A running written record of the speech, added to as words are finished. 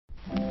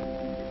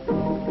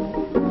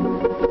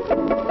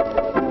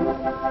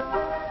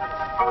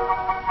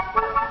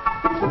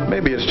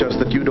maybe it's just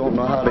that you don't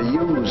know how to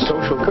use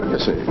social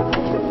courtesy.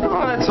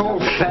 Oh, that's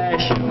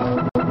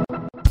old-fashioned.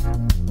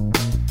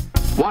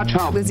 Watch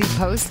how Lizzie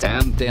Post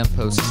and Dan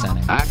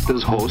Post-Senning act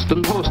as host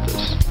and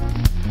hostess.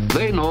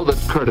 They know that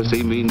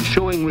courtesy means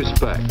showing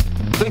respect,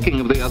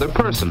 thinking of the other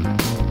person,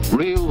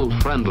 real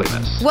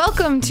friendliness.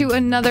 Welcome to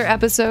another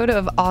episode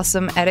of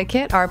Awesome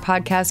Etiquette. Our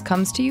podcast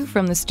comes to you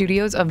from the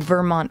studios of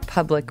Vermont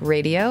Public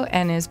Radio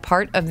and is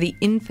part of the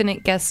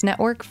Infinite Guest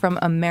Network from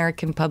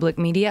American Public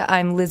Media.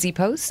 I'm Lizzie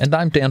Post. And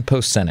I'm Dan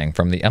Post-Senning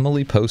from the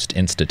Emily Post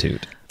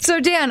Institute. So,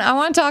 Dan, I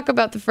want to talk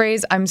about the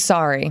phrase, I'm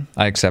sorry.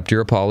 I accept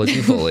your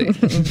apology fully.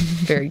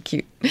 Very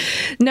cute.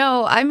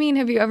 No, I mean,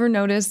 have you ever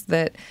noticed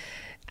that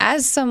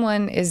as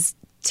someone is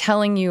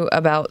telling you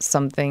about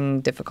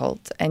something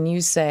difficult and you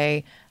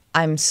say,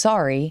 I'm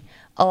sorry,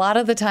 a lot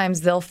of the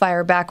times they'll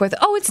fire back with,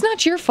 oh, it's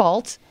not your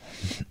fault.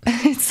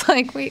 It's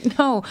like, wait,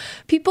 no.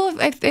 People,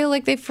 I feel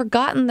like they've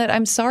forgotten that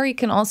I'm sorry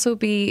can also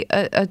be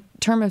a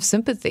term of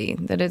sympathy,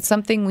 that it's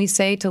something we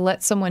say to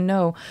let someone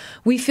know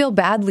we feel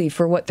badly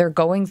for what they're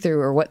going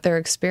through or what they're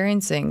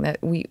experiencing, that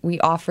we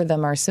offer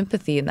them our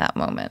sympathy in that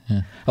moment.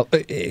 Yeah.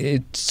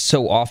 It's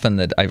so often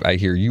that I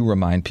hear you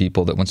remind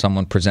people that when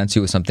someone presents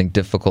you with something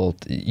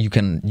difficult, you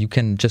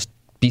can just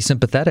be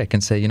sympathetic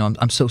and say, you know,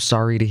 I'm so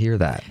sorry to hear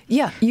that.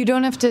 Yeah, you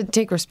don't have to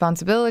take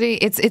responsibility.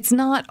 It's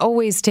not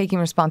always taking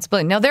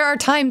responsibility. Now, there are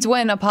times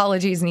when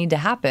apologies need to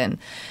happen.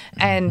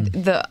 And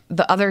the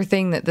other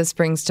thing that this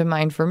brings to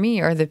mind for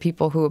me are the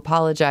people who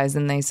apologize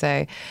and they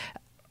say,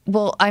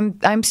 well,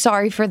 I'm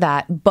sorry for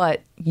that,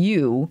 but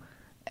you,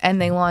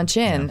 and they launch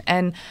in. Yeah.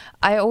 And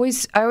I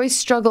always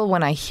struggle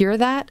when I hear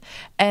that.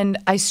 And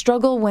I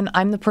struggle when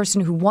I'm the person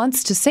who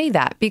wants to say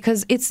that,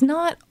 because it's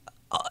not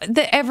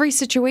every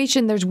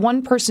situation, there's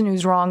one person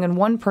who's wrong and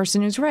one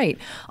person who's right.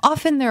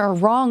 Often there are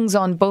wrongs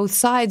on both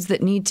sides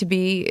that need to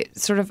be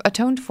sort of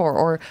atoned for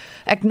or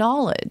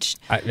acknowledged.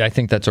 I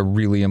think that's a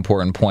really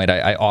important point.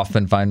 I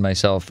often find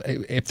myself,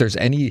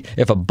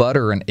 if a but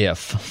or an if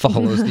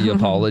follows the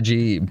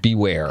apology,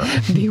 beware.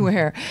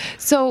 Beware.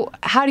 So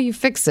how do you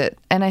fix it?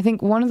 And I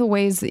think one of the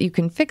ways that you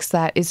can fix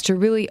that is to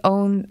really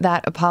own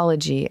that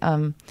apology.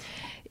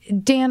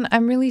 Dan,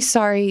 I'm really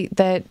sorry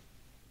that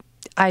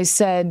I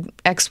said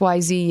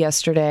XYZ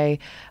yesterday.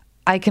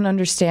 I can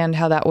understand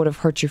how that would have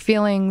hurt your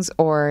feelings,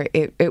 or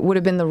it would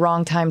have been the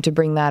wrong time to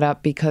bring that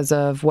up because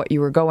of what you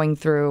were going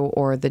through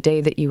or the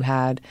day that you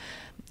had.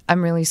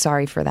 I'm really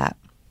sorry for that.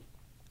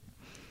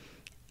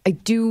 I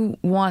do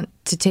want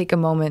to take a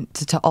moment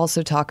to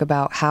also talk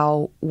about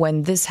how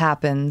when this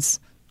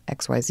happens,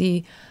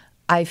 XYZ,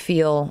 I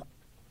feel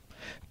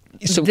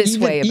this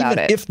way about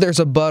it. If there's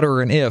a but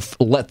or an if,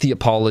 let the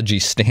apology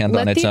stand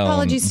on its own. Let the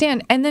apology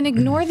stand, and then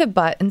ignore the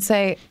but and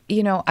say,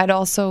 you know, I'd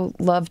also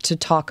love to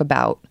talk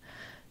about.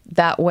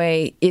 That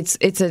way, it's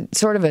a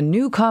sort of a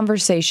new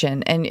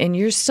conversation, and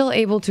you're still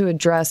able to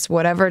address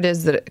whatever it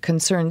is that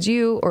concerns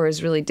you or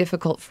is really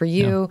difficult for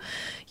you.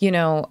 Yeah. You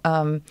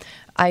know,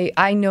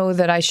 I know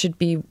that I should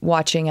be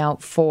watching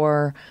out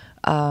for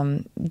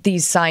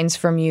these signs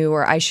from you,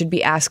 or I should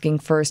be asking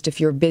first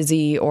if you're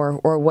busy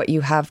or what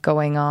you have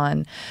going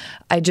on.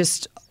 I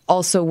just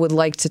also would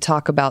like to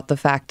talk about the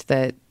fact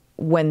that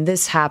when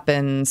this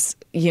happens,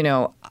 you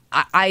know,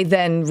 I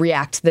then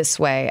react this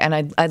way, and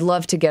I'd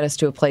love to get us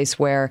to a place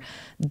where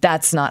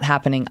that's not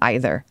happening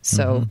either.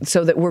 So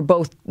that we're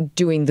both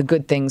doing the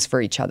good things for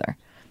each other.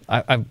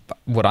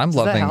 What I'm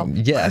loving,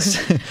 yes.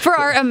 For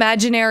our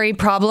imaginary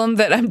problem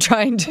that I'm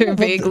trying to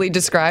vaguely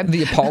describe.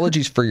 The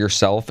apologies for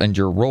yourself and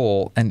your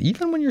role, and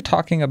even when you're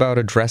talking about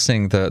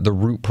addressing the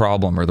root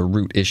problem or the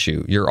root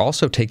issue, you're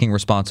also taking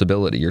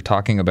responsibility. You're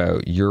talking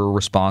about your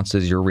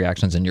responses, your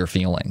reactions, and your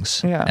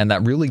feelings. Yeah. And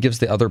that really gives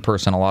the other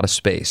person a lot of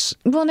space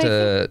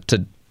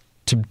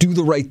to do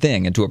the right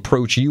thing and to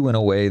approach you in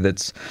a way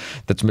that's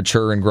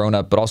mature and grown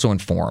up, but also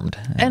informed.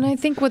 And I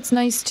think what's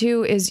nice,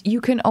 too, is you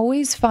can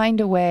always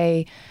find a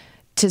way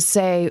to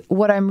say,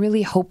 what I'm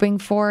really hoping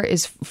for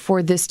is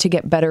for this to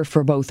get better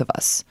for both of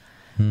us.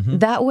 Mm-hmm.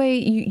 That way,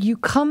 you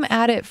come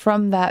at it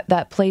from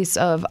that place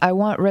of, I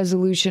want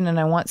resolution and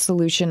I want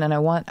solution and I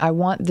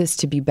want this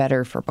to be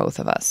better for both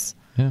of us.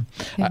 Yeah.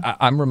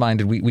 I'm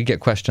reminded, we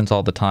get questions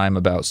all the time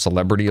about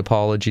celebrity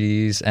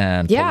apologies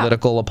and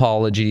political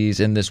apologies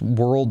in this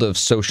world of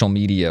social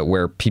media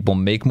where people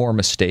make more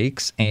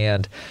mistakes,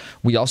 and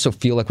we also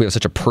feel like we have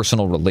such a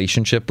personal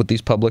relationship with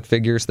these public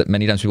figures that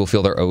many times people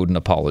feel they're owed an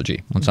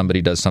apology when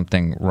somebody does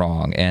something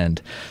wrong.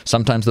 And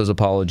sometimes those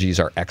apologies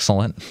are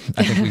excellent.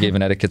 I think we gave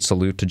an etiquette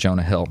salute to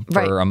Jonah Hill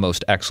for a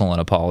most excellent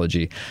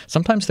apology.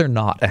 Sometimes they're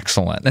not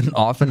excellent, and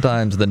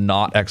oftentimes the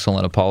not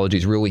excellent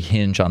apologies really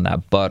hinge on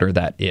that but or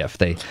that if.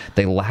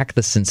 They lack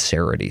the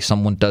sincerity.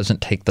 Someone doesn't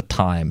take the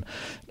time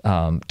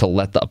to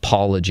let the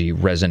apology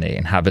resonate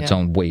and have its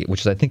own weight,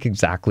 which is, I think,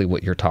 exactly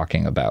what you're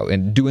talking about,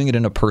 and doing it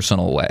in a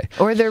personal way.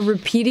 Or they're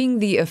repeating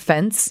the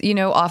offense. You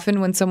know, often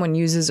when someone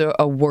uses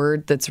a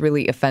word that's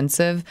really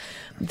offensive,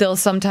 they'll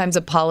sometimes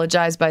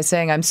apologize by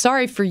saying, I'm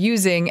sorry for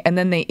using, and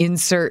then they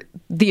insert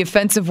the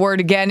offensive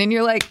word again, and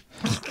you're like,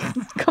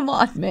 come come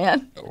on,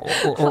 man.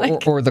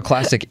 Or the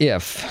classic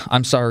if.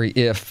 I'm sorry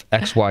if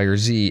X, Y, or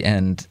Z.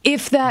 And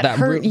if that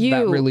hurt you.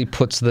 That really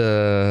puts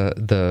the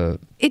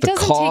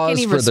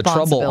cause for the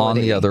trouble on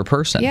the other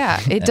person. Yeah,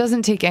 it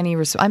doesn't take any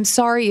I'm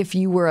sorry if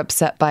you were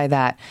upset by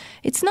that.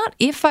 It's not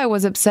if I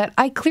was upset.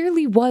 I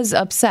clearly was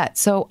upset.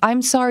 So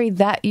I'm sorry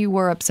that you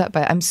were upset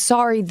by it. I'm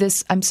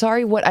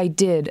sorry what I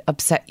did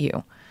upset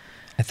you.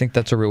 I think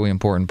that's a really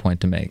important point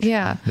to make.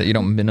 Yeah. That you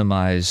don't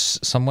minimize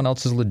someone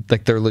else's,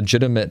 their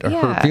legitimate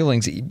hurt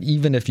feelings,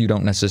 even if you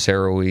don't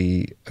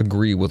necessarily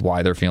agree with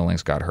why their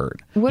feelings got hurt.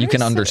 You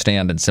can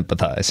understand and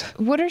sympathize.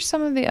 What are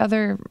some of the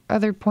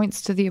other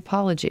points to the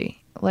apology?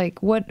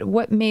 Like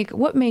what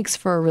makes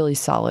for a really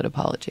solid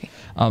apology?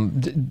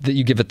 That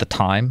you give it the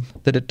time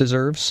that it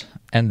deserves,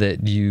 and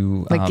that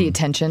you the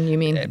attention. You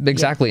mean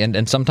exactly, yeah.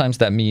 And sometimes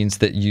that means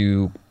that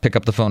you pick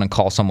up the phone and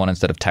call someone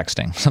instead of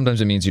texting. Sometimes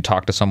it means you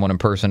talk to someone in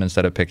person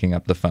instead of picking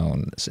up the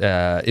phone.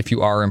 If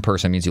you are in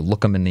person, it means you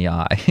look them in the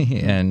eye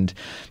and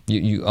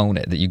you own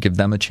it. That you give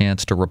them a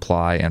chance to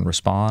reply and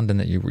respond, and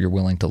that you're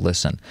willing to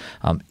listen.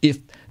 If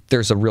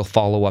there's a real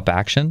follow-up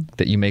action,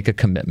 that you make a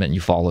commitment and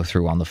you follow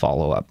through on the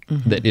follow-up.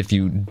 Mm-hmm. That if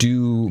you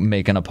do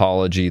make an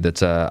apology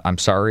that's I'm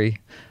sorry,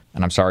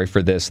 and I'm sorry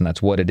for this, and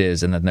that's what it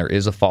is, and then there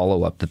is a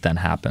follow-up that then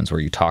happens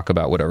where you talk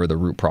about whatever the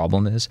root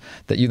problem is,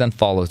 that you then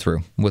follow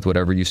through with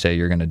whatever you say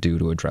you're going to do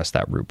to address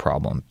that root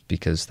problem,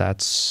 because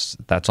that's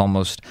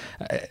almost...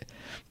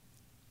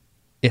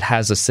 It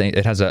has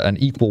an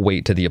equal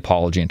weight to the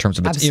apology in terms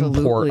of its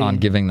import on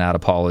giving that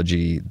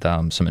apology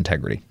some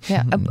integrity.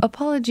 Yeah,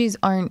 apologies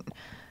aren't...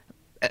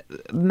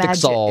 magic.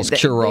 Fix-alls,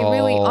 cure-alls, they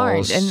really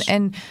aren't.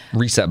 And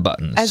reset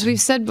buttons. As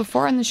we've said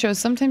before on the show,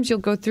 sometimes you'll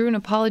go through an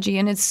apology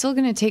and it's still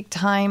going to take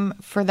time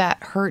for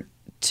that hurt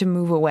to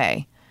move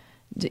away.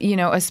 You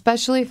know,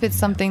 especially if it's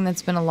something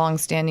that's been a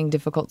long-standing,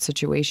 difficult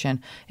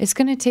situation. It's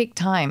going to take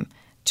time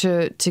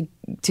to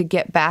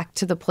get back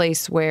to the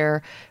place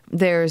where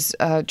there's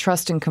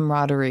trust and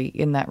camaraderie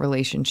in that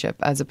relationship,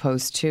 as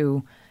opposed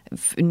to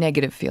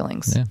negative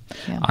feelings. Yeah.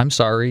 Yeah. I'm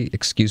sorry,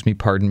 excuse me,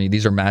 pardon me.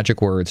 These are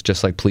magic words,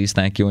 just like please,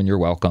 thank you, and you're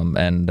welcome.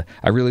 And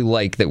I really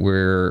like that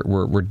we're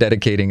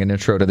dedicating an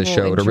intro to the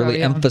show to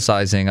really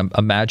emphasizing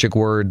a magic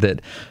word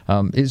that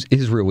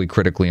is really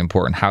critically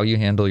important. How you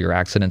handle your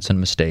accidents and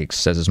mistakes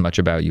says as much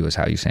about you as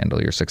how you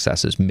handle your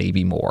successes,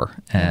 maybe more.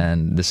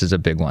 And this is a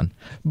big one.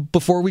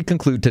 Before we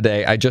conclude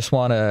today, I just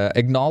want to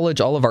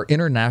acknowledge all of our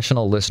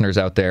international listeners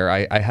out there.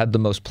 I had the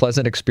most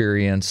pleasant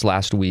experience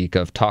last week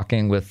of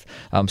talking with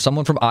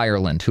someone from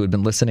Ireland who had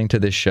been listening to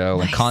this show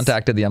and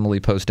contacted the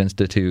Emily Post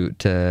Institute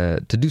to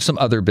do some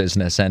other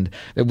business. And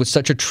it was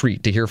such a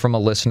treat to hear from a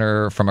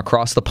listener from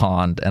across the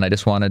pond. And I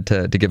just wanted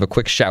to give a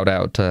quick shout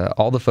out to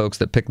all the folks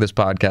that pick this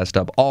podcast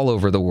up all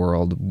over the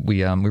world.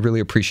 We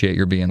really appreciate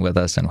your being with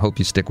us and hope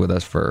you stick with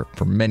us for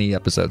many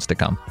episodes to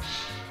come.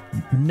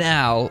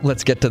 Now,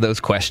 let's get to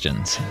those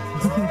questions.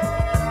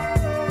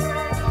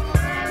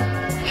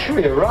 Sure,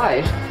 you're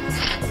right.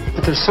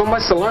 But there's so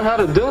much to learn how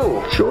to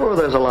do. Sure,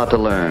 there's a lot to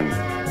learn,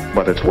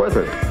 but it's worth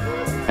it.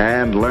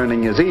 And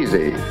learning is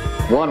easy.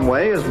 One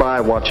way is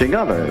by watching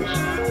others.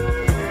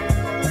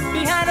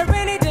 Behind a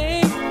rainy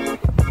day,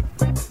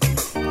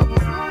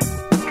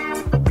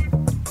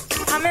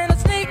 I'm in a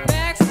snake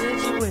bag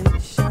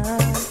situation.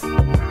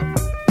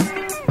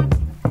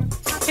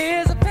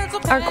 Here's a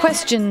pencil. Our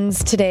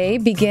questions today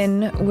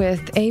begin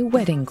with a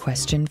wedding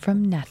question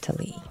from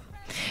Natalie.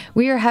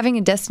 We are having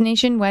a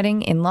destination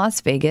wedding in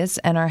Las Vegas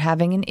and are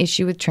having an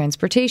issue with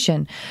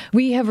transportation.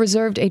 We have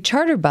reserved a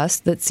charter bus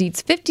that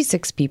seats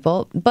 56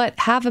 people, but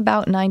have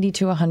about 90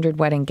 to 100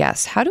 wedding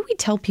guests. How do we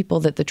tell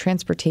people that the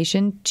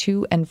transportation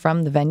to and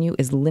from the venue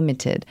is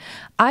limited?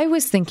 I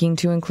was thinking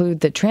to include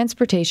that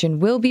transportation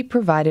will be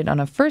provided on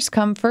a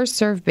first-come,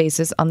 first-served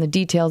basis on the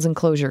details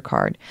enclosure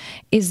card.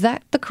 Is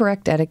that the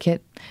correct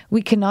etiquette?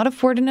 We cannot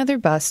afford another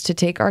bus to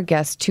take our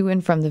guests to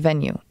and from the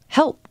venue.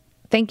 Help!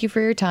 Thank you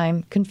for your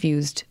time.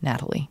 Confused,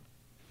 Natalie.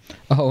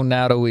 Oh,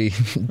 Natalie,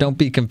 don't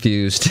be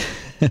confused.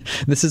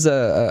 This is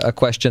a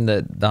question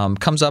that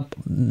comes up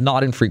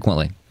not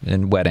infrequently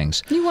in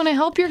weddings. You want to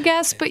help your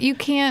guests, but you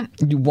can't.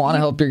 You want to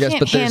help your guests,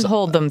 but there's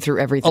handhold them through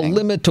everything. A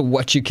limit to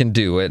what you can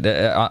do.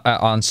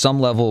 On some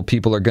level,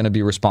 people are going to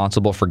be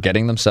responsible for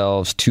getting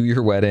themselves to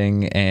your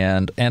wedding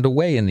and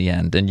away in the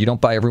end. And you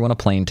don't buy everyone a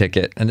plane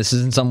ticket. And this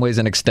is in some ways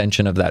an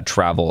extension of that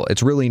travel.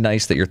 It's really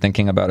nice that you're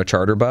thinking about a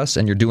charter bus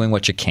and you're doing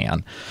what you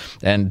can.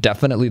 And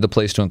definitely the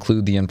place to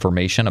include the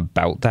information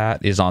about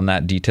that is on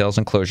that details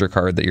enclosure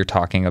card that you're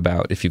talking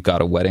about. If you've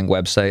got a wedding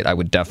website, I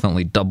would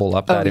definitely double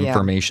up that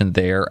information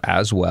there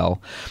as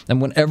well.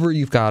 And whenever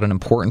you've got an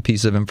important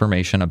piece of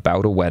information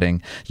about a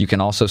wedding, you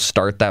can also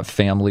start that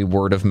family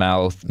word of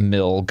mouth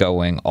mill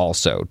going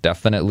also.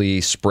 Definitely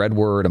spread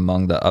word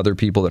among the other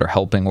people that are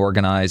helping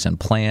organize and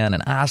plan,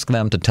 and ask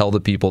them to tell the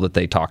people that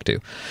they talk to.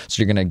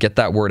 So you're going to get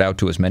that word out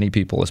to as many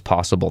people as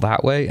possible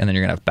that way, and then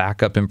you're going to have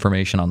backup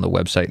information on the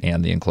website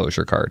and the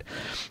enclosure card.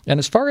 And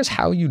as far as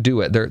how you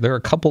do it, there are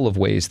a couple of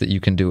ways that you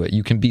can do it.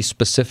 You can be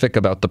specific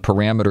about the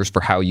parameters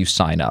for how you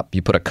sign up.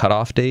 You put a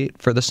cutoff date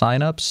for the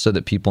signups so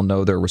that people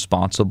know they're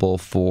responsible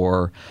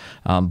for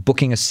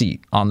booking a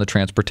seat on the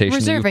transportation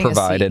Reserving that you've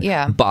provided a seat,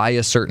 yeah. by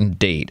a certain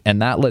date.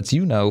 And that lets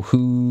you know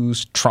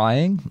who's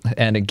trying,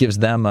 and it gives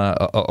them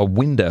a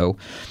window.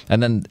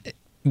 And then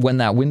when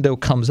that window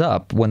comes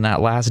up, when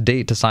that last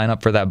date to sign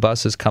up for that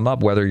bus has come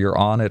up, whether you're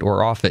on it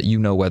or off it, you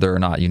know whether or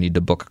not you need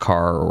to book a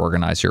car or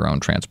organize your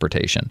own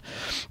transportation.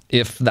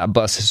 If that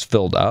bus is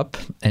filled up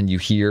and you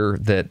hear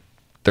that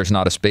there's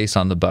not a space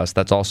on the bus,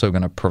 that's also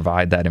going to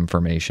provide that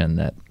information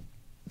that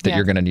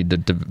you're going to need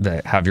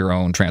to have your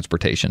own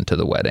transportation to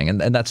the wedding.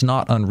 And that's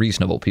not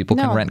unreasonable. People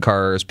can rent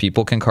cars.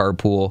 People can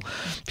carpool.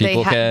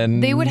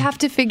 They would have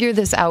to figure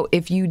this out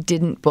if you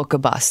didn't book a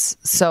bus.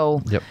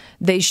 So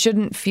they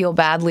shouldn't feel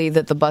badly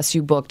that the bus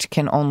you booked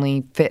can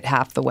only fit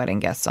half the wedding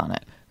guests on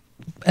it.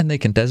 And they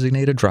can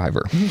designate a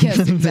driver. Yes,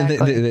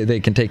 exactly. they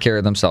can take care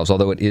of themselves,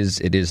 although it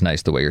is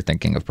nice the way you're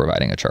thinking of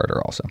providing a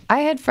charter also. I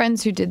had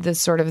friends who did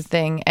this sort of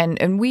thing,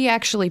 and we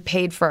actually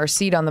paid for our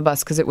seat on the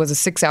bus because it was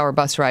a 6-hour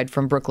bus ride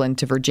from Brooklyn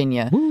to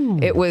Virginia. Ooh.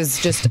 It was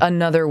just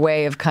another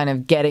way of kind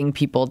of getting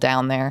people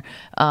down there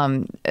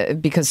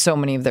because so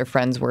many of their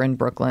friends were in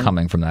Brooklyn.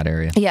 Coming from that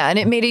area. Yeah, and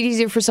it made it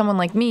easier for someone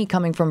like me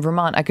coming from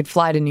Vermont. I could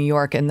fly to New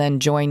York and then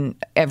join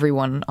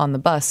everyone on the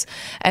bus.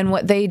 And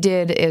what they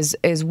did is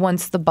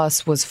once the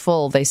bus was full,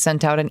 they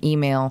sent out an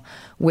email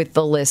with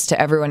the list to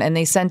everyone. And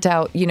they sent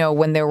out,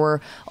 when there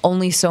were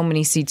only so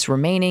many seats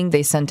remaining,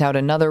 they sent out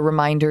another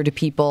reminder to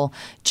people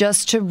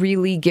just to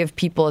really give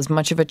people as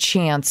much of a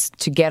chance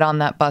to get on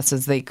that bus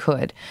as they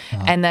could.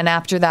 Uh-huh. And then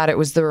after that, it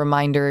was the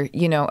reminder,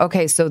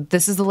 okay, so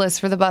this is the list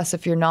for the bus.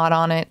 If you're not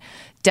on it,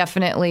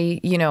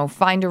 definitely,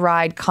 find a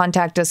ride,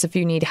 contact us if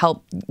you need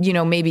help,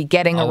 maybe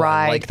getting a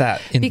ride. I like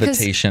that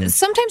invitation. Because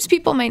sometimes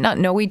people might not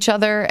know each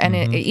other. And,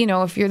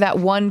 if you're that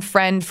one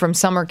friend from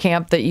summer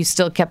camp that you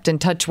still kept in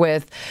touch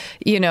with,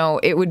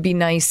 it would be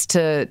nice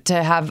to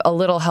have a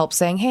little help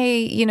saying,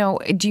 hey,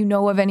 do you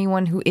know of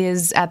anyone who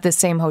is at the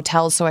same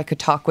hotel so I could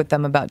talk with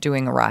them about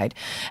doing a ride?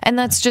 And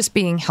that's just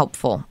being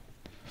helpful.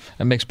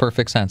 It makes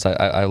perfect sense.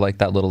 I like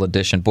that little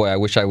addition. Boy, I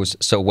wish I was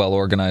so well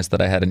organized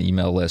that I had an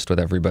email list with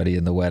everybody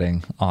in the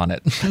wedding on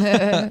it.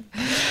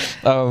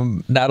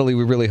 Natalie,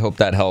 we really hope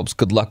that helps.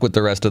 Good luck with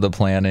the rest of the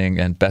planning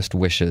and best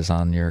wishes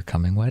on your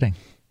coming wedding.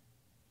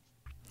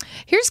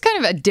 Here's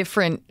kind of a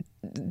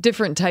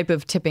different type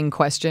of tipping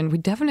question. We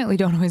definitely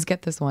don't always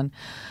get this one.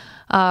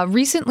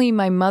 Recently,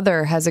 my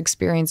mother has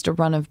experienced a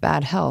run of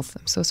bad health.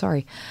 I'm so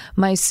sorry.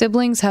 My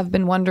siblings have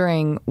been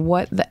wondering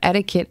what the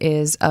etiquette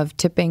is of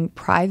tipping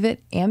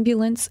private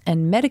ambulance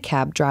and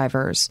Medicab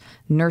drivers,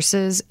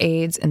 nurses,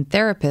 aides, and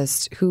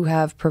therapists who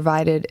have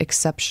provided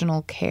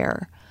exceptional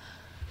care.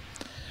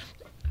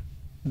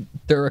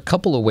 There are a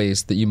couple of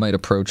ways that you might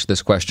approach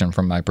this question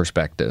from my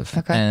perspective.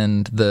 Okay.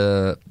 And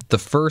the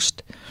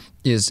first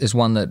is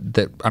one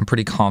that I'm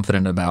pretty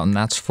confident about, and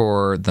that's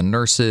for the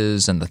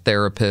nurses and the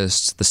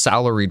therapists, the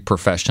salaried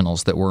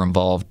professionals that were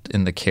involved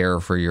in the care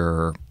for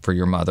your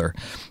mother.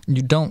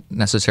 You don't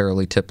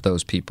necessarily tip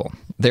those people.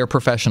 They're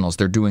professionals.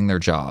 They're doing their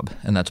job,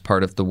 and that's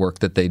part of the work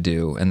that they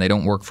do, and they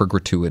don't work for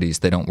gratuities.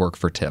 They don't work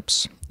for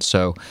tips.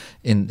 So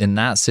in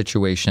that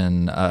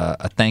situation,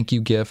 a thank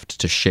you gift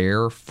to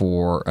share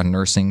for a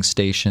nursing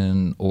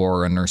station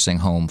or a nursing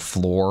home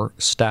floor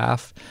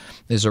staff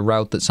is a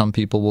route that some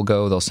people will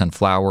go. They'll send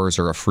flowers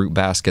or a fruit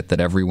basket that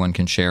everyone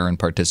can share and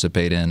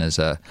participate in as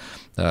a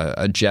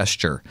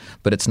gesture,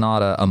 but it's not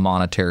a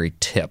monetary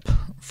tip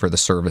for the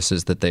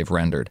services that they've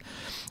rendered.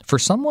 For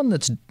someone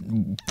that's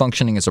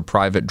functioning as a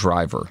private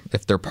driver,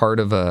 if they're part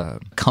of a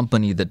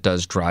company that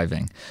does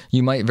driving,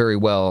 you might very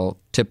well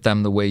tip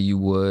them the way you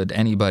would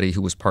anybody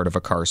who was part of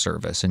a car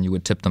service, and you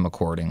would tip them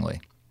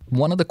accordingly.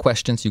 One of the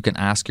questions you can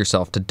ask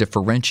yourself to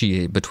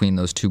differentiate between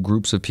those two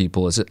groups of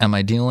people is, am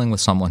I dealing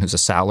with someone who's a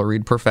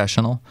salaried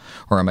professional,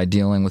 or am I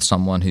dealing with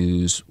someone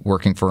who's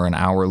working for an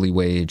hourly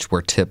wage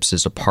where tips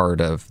is a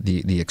part of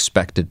the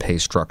expected pay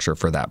structure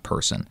for that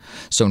person?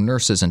 So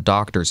nurses and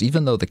doctors,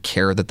 even though the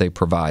care that they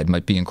provide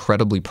might be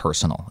incredibly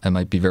personal, it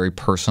might be very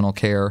personal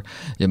care,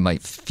 it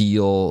might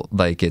feel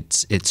like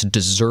it's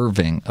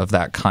deserving of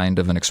that kind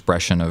of an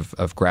expression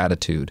of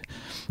gratitude.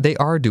 They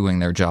are doing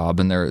their job,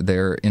 and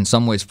they're in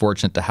some ways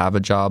fortunate to have a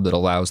job that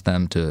allows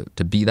them to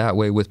be that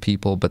way with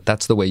people, but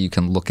that's the way you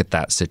can look at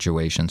that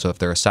situation. So if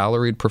they're a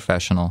salaried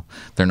professional,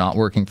 they're not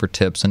working for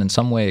tips, and in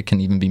some way it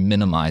can even be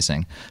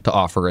minimizing to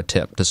offer a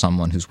tip to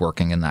someone who's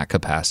working in that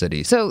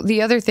capacity. So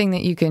the other thing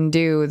that you can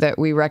do that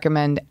we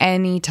recommend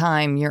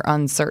anytime you're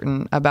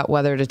uncertain about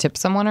whether to tip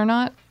someone or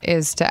not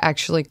is to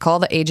actually call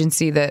the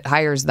agency that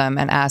hires them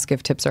and ask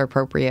if tips are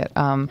appropriate.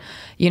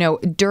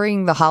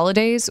 During the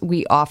holidays,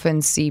 we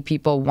often see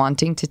people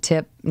wanting to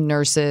tip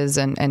nurses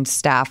and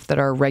staff that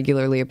are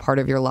regularly a part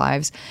of your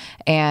lives,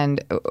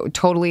 and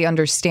totally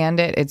understand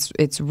it.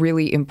 It's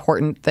really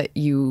important that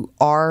you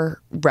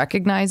are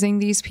recognizing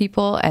these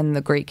people and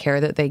the great care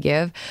that they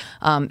give.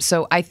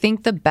 So I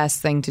think the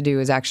best thing to do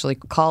is actually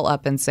call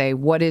up and say,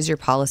 what is your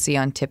policy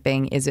on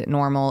tipping? Is it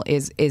normal?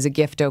 Is a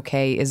gift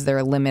okay? Is there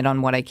a limit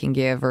on what I can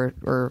give?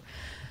 Or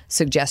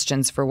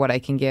suggestions for what I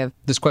can give.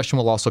 This question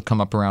will also come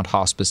up around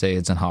hospice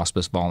aides and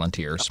hospice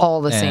volunteers.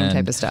 All the same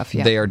type of stuff,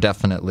 yeah. They are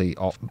definitely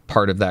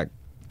part of that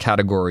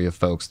category of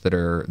folks that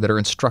are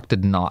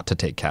instructed not to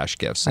take cash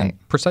gifts. Right.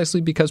 And precisely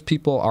because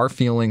people are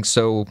feeling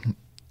so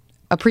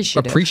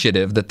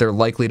appreciative that they're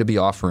likely to be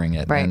offering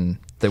it. Right. And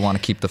they want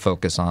to keep the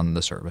focus on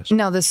the service.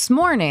 Now, this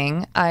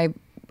morning, I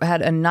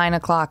had a 9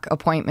 o'clock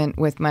appointment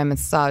with my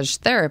massage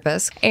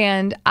therapist,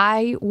 and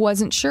I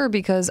wasn't sure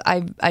because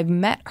I've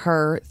met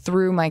her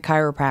through my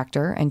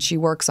chiropractor, and she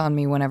works on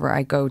me whenever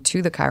I go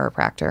to the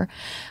chiropractor.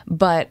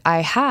 But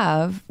I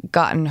have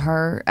gotten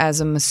her as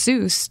a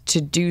masseuse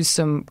to do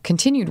some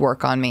continued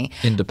work on me.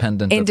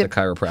 Independent of the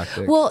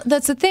chiropractic. Well,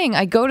 that's the thing.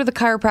 I go to the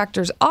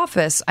chiropractor's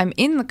office. I'm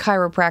in the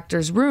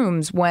chiropractor's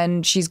rooms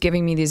when she's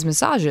giving me these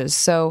massages.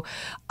 So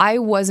I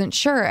wasn't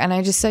sure. And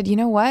I just said, you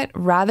know what?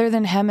 Rather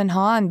than hem and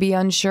haw and be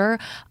unsure,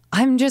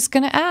 I'm just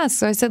going to ask.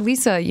 So I said,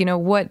 Lisa,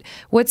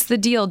 what's the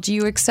deal? Do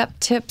you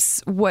accept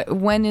tips?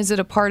 When is it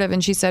a part of?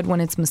 And she said, when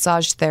it's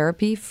massage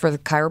therapy for the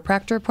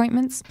chiropractor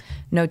appointments,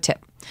 no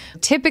tip.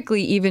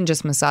 Typically, even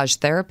just massage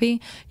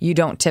therapy, you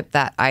don't tip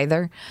that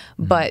either.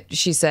 But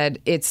she said,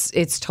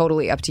 it's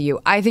totally up to you.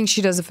 I think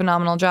she does a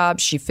phenomenal job.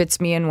 She fits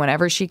me in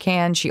whenever she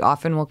can. She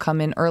often will come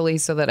in early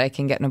so that I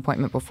can get an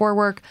appointment before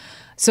work.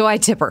 So I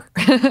tip her.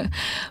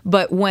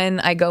 But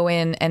when I go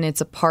in and it's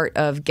a part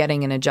of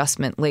getting an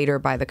adjustment later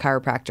by the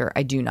chiropractor,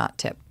 I do not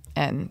tip.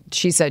 And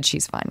she said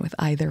she's fine with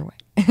either way.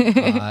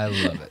 I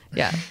love it.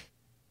 Yeah.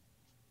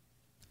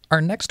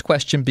 Our next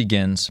question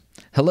begins,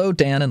 "Hello,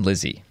 Dan and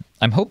Lizzie.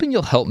 I'm hoping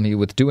you'll help me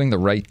with doing the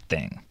right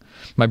thing.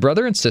 My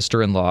brother and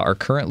sister-in-law are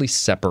currently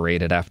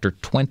separated after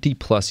 20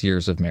 plus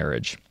years of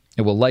marriage.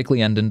 It will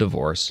likely end in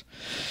divorce.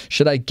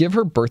 Should I give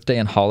her birthday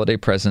and holiday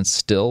presents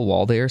still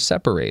while they are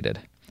separated?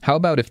 How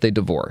about if they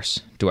divorce?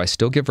 Do I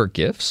still give her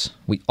gifts?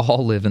 We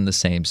all live in the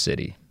same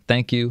city.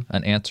 Thank you.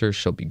 An answer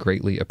shall be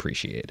greatly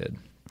appreciated."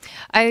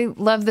 I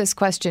love this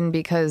question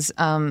because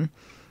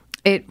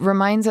it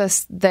reminds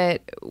us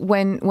that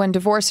when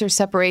divorce or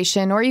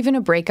separation or even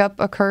a breakup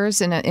occurs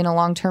in a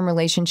long-term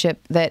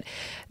relationship, that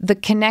the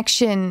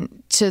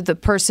connection to the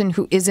person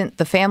who isn't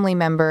the family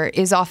member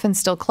is often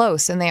still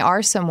close, and they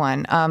are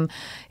someone.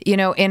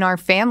 In our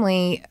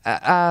family,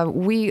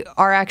 we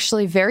are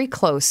actually very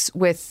close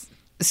with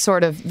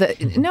sort of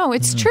no,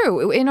 it's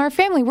true. In our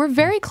family, we're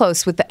very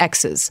close with the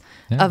exes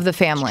of the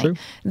family.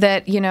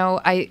 That,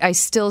 I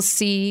still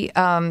see,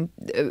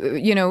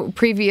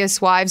 previous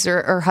wives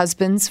or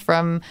husbands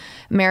from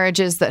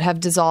marriages that have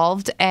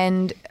dissolved,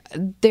 and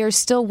they're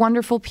still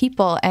wonderful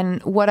people.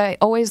 And what I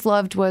always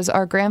loved was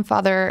our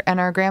grandfather and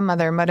our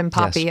grandmother, Mud and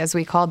Poppy, as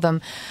we called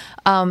them.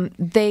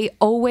 They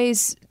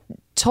always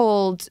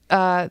told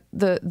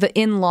the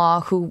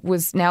in-law, who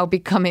was now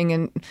becoming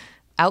an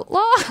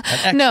outlaw?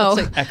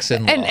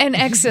 Ex-in-law. An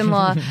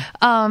ex-in-law,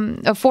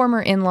 a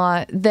former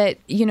in-law, that,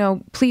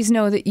 please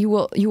know that you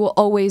will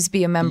always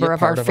be a member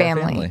of our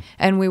family,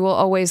 and we will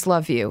always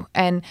love you.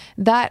 And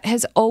that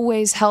has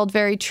always held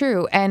very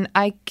true. And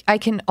I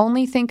can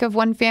only think of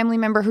one family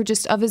member who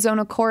just of his own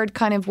accord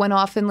kind of went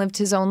off and lived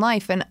his own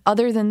life. And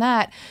other than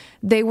that,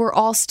 they were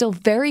all still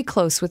very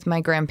close with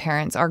our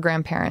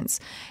grandparents.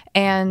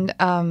 And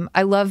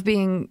I love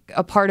being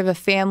a part of a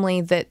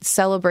family that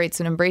celebrates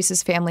and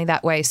embraces family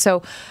that way.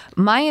 So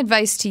my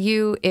advice to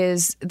you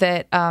is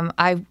that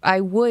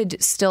I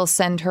would still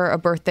send her a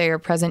birthday or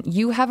present.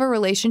 You have a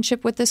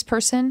relationship with this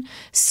person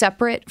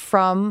separate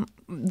from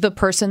the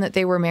person that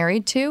they were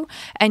married to,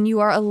 and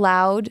you are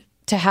allowed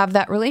to have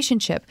that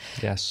relationship.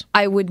 Yes.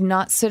 I would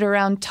not sit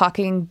around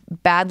talking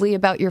badly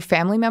about your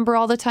family member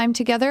all the time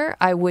together.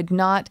 I would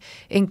not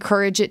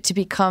encourage it to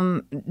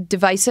become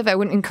divisive. I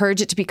wouldn't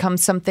encourage it to become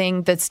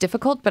something that's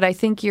difficult, but I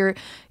think your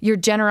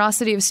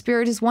generosity of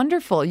spirit is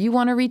wonderful. You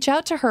want to reach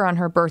out to her on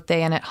her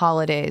birthday and at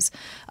holidays,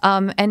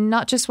 and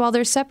not just while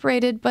they're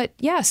separated, but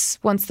yes,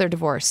 once they're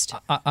divorced.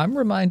 I'm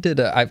reminded,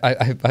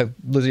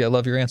 Lizzie, I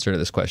love your answer to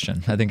this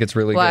question. I think it's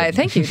really good.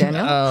 Thank you,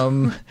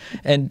 Daniel.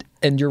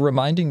 And you're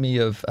reminding me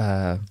of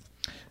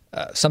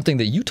something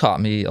that you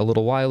taught me a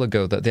little while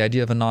ago, that the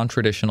idea of a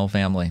non-traditional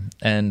family,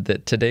 and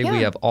that today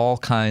we have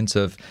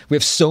we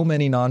have so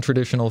many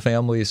non-traditional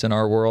families in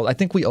our world. I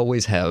think we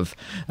always have.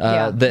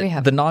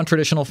 The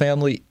non-traditional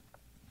family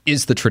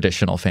is the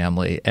traditional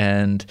family.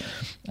 And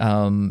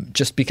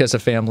just because a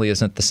family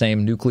isn't the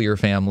same nuclear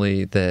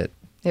family that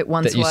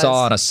you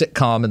saw on a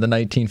sitcom in the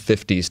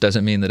 1950s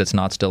doesn't mean that it's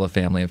not still a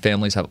family. And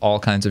families have all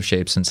kinds of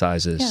shapes and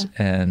sizes,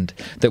 and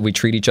that we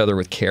treat each other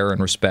with care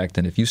and respect.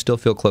 And if you still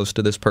feel close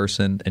to this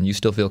person and you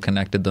still feel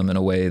connected them in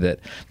a way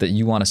that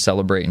you want to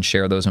celebrate and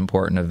share those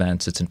important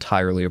events, it's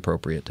entirely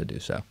appropriate to do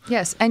so.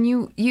 Yes, and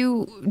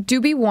you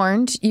do be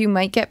warned. You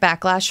might get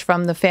backlash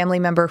from the family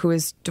member who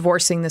is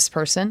divorcing this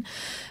person.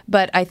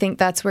 But I think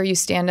that's where you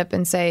stand up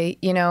and say,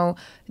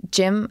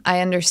 Jim,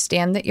 I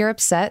understand that you're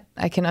upset.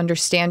 I can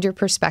understand your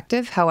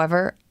perspective.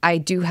 However, I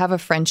do have a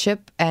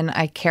friendship and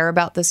I care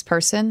about this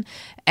person,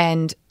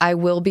 and I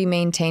will be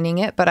maintaining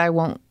it, but I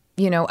won't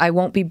I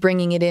won't be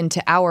bringing it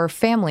into our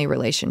family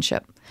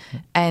relationship.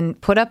 And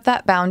put up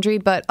that boundary,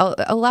 but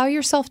allow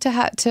yourself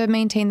to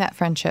maintain that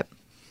friendship.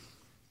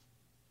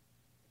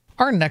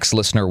 Our next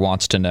listener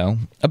wants to know,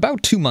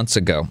 about 2 months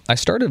ago, I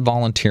started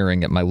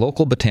volunteering at my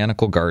local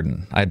botanical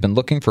garden. I had been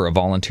looking for a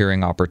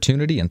volunteering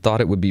opportunity and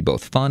thought it would be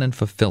both fun and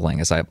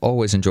fulfilling, as I have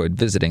always enjoyed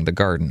visiting the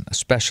garden,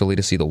 especially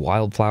to see the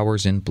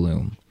wildflowers in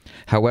bloom.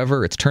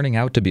 However, it's turning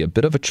out to be a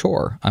bit of a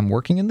chore. I'm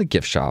working in the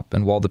gift shop,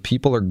 and while the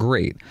people are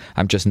great,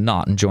 I'm just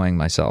not enjoying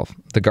myself.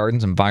 The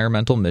garden's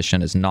environmental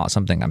mission is not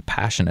something I'm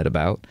passionate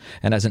about,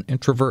 and as an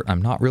introvert,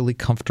 I'm not really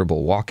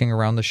comfortable walking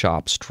around the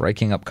shop,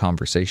 striking up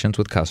conversations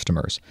with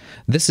customers.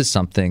 This is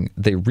something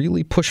they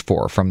really push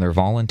for from their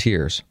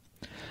volunteers.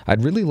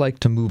 I'd really like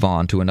to move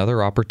on to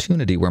another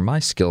opportunity where my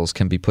skills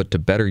can be put to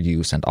better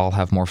use and I'll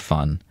have more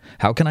fun.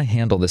 How can I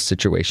handle this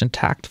situation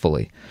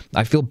tactfully?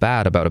 I feel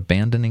bad about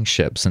abandoning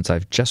ship since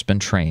I've just been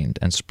trained,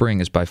 and spring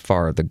is by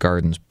far the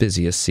garden's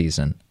busiest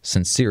season.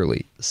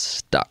 Sincerely,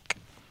 Stuck.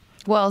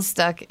 Well,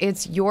 Stuck,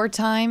 it's your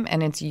time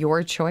and it's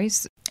your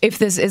choice. If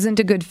this isn't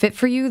a good fit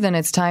for you, then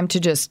it's time to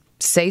just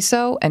say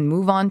so and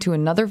move on to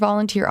another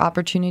volunteer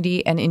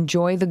opportunity and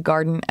enjoy the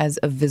garden as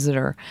a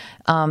visitor.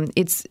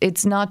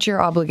 It's not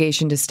your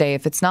obligation to stay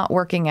if it's not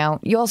working out.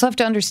 You also have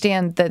to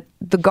understand that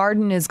the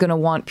garden is going to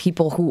want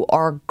people who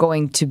are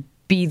going to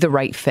be the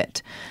right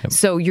fit. Yep.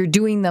 So you're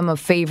doing them a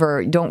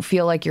favor. Don't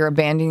feel like you're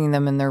abandoning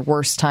them in their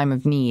worst time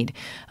of need.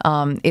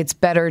 It's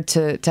better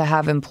to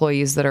have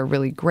employees that are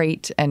really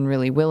great and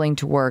really willing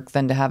to work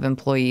than to have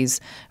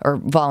employees or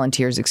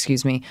volunteers,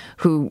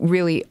 who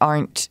really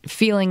aren't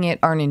feeling it,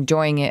 aren't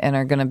enjoying it, and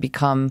are going to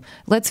become,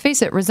 let's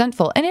face it,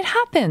 resentful. And it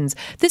happens.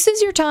 This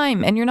is your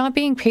time and you're not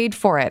being paid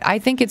for it. I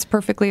think it's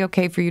perfectly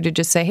okay for you to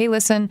just say, hey,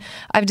 listen,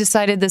 I've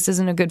decided this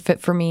isn't a good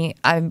fit for me.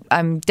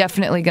 I'm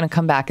definitely going to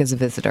come back as a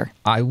visitor.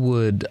 I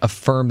would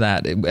affirm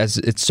that, as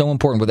it's so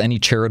important with any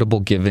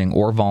charitable giving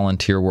or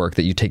volunteer work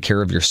that you take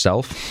care of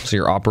yourself. So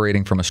you're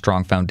operating from a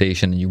strong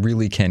foundation and you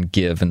really can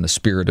give in the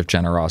spirit of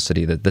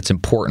generosity that's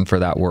important for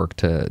that work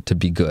to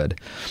be good.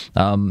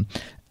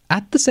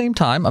 At the same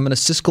time, I'm going to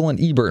Siskel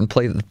and Ebert and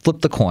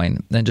flip the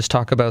coin and just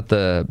talk about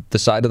the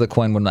side of the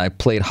coin when I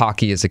played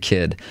hockey as a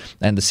kid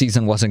and the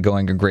season wasn't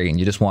going great and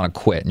you just want to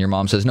quit. And your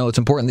mom says, no, it's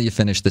important that you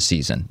finish the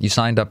season. You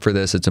signed up for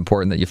this. It's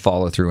important that you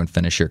follow through and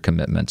finish your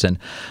commitments. And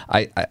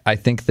I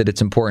think that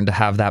it's important to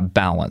have that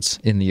balance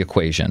in the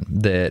equation,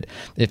 that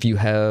if you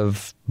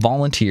have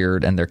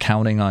volunteered and they're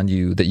counting on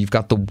you, that you've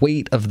got the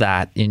weight of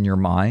that in your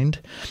mind,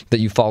 that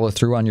you follow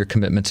through on your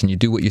commitments and you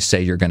do what you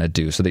say you're going to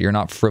do, so that you're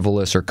not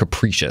frivolous or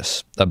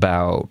capricious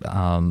about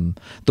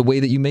the way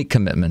that you make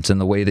commitments and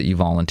the way that you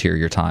volunteer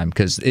your time.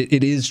 Because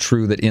it is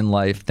true that in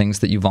life, things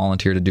that you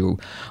volunteer to do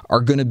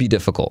are going to be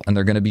difficult and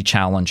they're going to be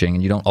challenging,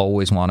 and you don't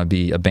always want to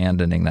be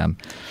abandoning them.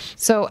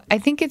 So I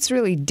think it's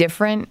really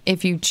different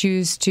if you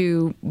choose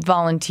to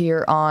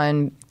volunteer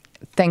on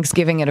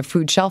Thanksgiving at a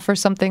food shelf or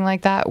something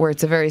like that, where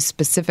it's a very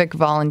specific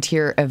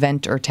volunteer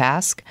event or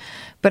task.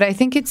 But I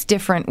think it's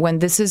different when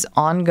this is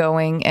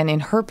ongoing, and in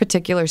her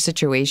particular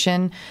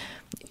situation,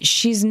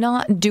 she's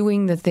not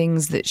doing the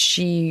things that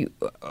she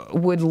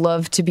would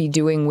love to be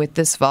doing with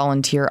this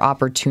volunteer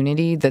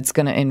opportunity that's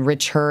going to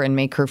enrich her and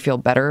make her feel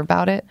better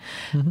about it.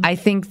 Mm-hmm. I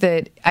think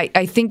that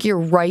I think you're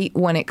right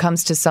when it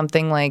comes to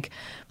something like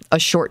a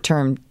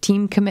short-term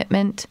team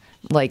commitment.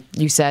 Like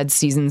you said,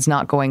 season's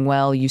not going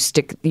well, you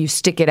stick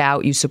it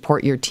out, you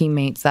support your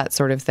teammates, that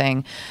sort of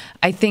thing.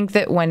 I think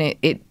that when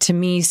it to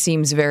me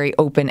seems very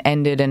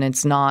open-ended and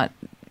it's not,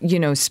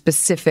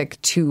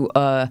 specific to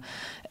a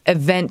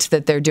event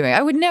that they're doing.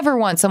 I would never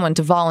want someone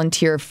to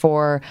volunteer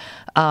for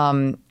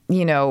a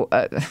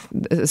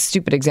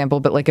stupid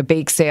example, but like a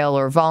bake sale,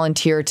 or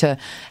volunteer to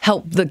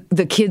help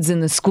the kids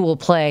in the school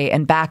play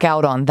and back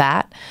out on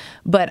that.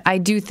 But I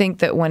do think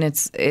that when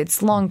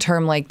it's long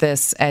term like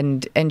this,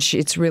 and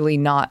it's really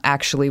not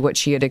actually what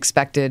she had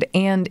expected,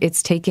 and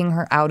it's taking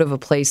her out of a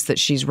place that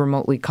she's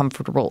remotely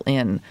comfortable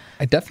in.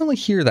 I definitely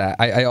hear that.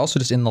 I also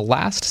just, in the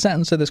last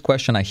sentence of this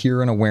question, I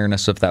hear an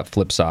awareness of that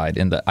flip side,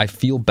 in that I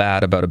feel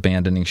bad about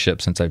abandoning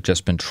ship since I've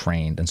just been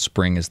trained and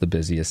spring is the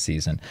busiest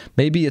season.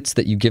 Maybe it's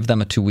that you give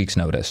them a 2 weeks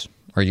notice,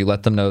 or you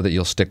let them know that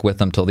you'll stick with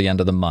them till the end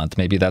of the month.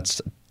 Maybe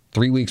that's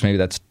 3 weeks, maybe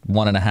that's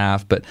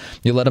 1.5, but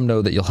you let them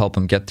know that you'll help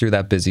them get through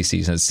that busy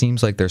season. It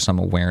seems like there's some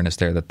awareness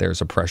there that there's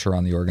a pressure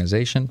on the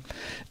organization.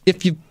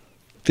 If you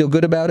feel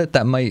good about it,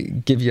 that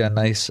might give you a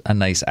nice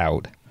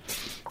out.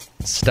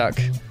 Stuck.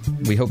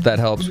 We hope that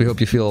helps. We hope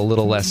you feel a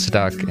little less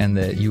stuck and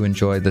that you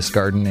enjoy this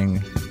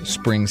gardening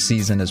spring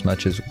season as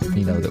much as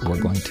we know that we're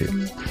going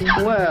to.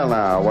 Well,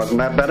 now, wasn't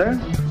that better?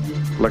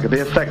 Look at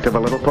the effect of a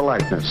little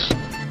politeness.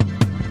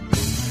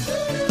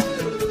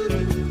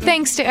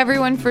 Thanks to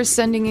everyone for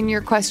sending in your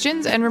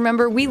questions. And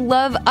remember, we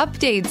love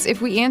updates. If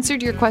we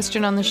answered your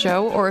question on the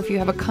show, or if you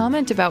have a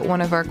comment about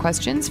one of our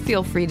questions,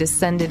 feel free to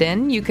send it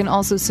in. You can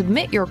also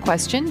submit your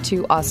question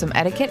to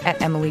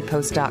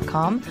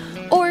awesomeetiquette@emilypost.com,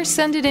 or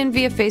send it in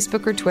via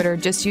Facebook or Twitter.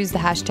 Just use the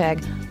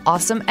hashtag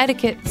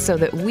awesomeetiquette so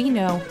that we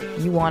know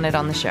you want it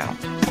on the show.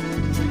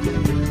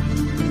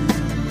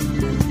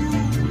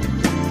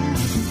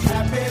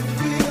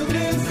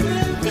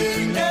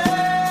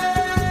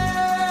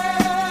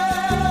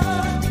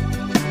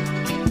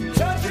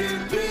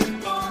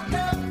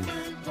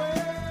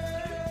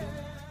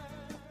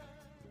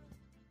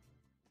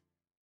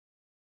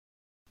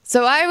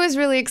 So I was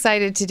really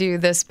excited to do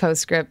this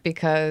postscript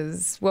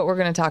because what we're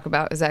going to talk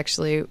about is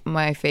actually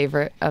my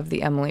favorite of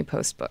the Emily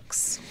Post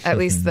books, at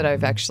least that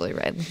I've actually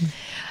read.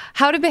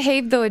 How to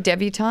Behave Though a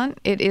Debutante.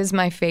 It is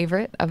my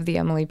favorite of the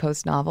Emily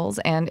Post novels,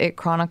 and it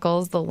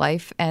chronicles the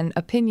life and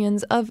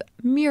opinions of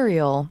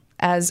Muriel,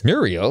 as,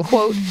 Muriel?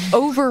 quote,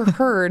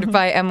 overheard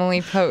by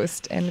Emily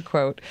Post, end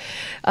quote.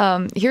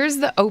 Here's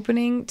the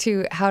opening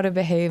to How to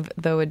Behave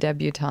Though a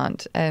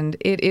Debutante, and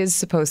it is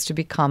supposed to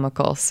be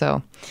comical,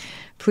 so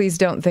please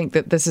don't think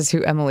that this is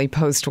who Emily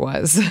Post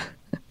was.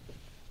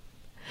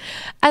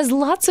 As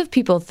lots of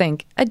people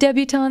think, a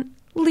debutante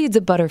leads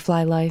a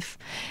butterfly life.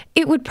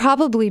 It would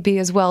probably be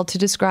as well to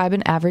describe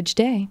an average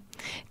day.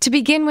 To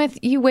begin with,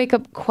 you wake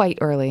up quite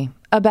early,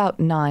 about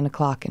 9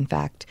 o'clock, in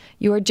fact.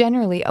 You are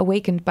generally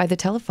awakened by the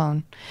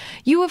telephone.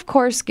 You, of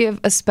course, give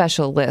a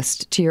special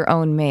list to your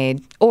own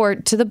maid, or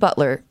to the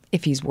butler,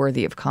 if he's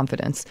worthy of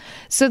confidence,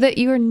 so that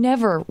you are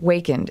never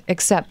wakened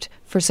except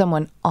for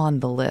someone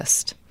on the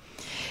list.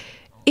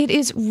 It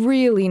is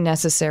really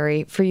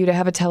necessary for you to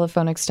have a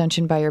telephone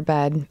extension by your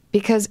bed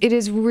because it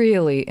is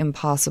really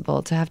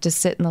impossible to have to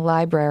sit in the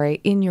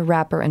library in your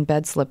wrapper and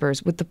bed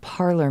slippers with the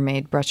parlor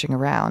maid brushing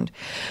around,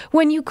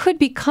 when you could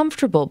be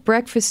comfortable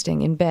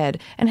breakfasting in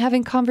bed and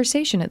having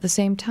conversation at the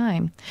same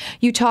time.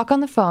 You talk on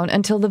the phone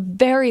until the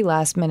very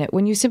last minute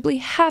when you simply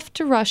have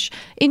to rush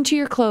into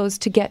your clothes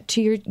to get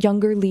to your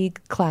younger league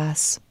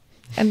class.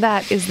 And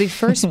that is the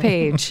first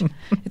page.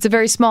 It's a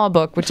very small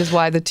book, which is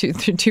why the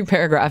two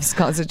paragraphs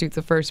constitute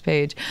the first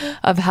page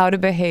of How to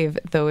Behave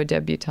Though a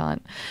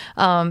Debutante.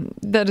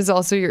 That is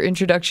also your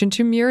introduction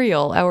to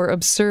Muriel, our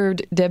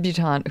absurd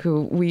debutante,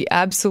 who we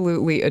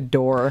absolutely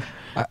adore.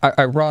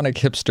 Ironic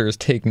hipsters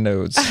take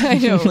notes. I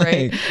know,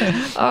 right?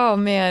 Oh,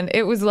 man,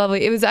 it was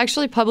lovely. It was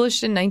actually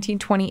published in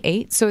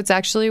 1928, so it's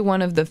actually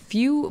one of the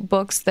few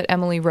books that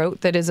Emily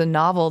wrote that is a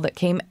novel that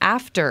came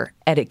after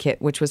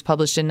Etiquette, which was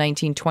published in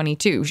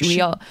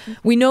 1922.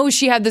 We know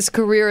she had this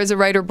career as a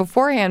writer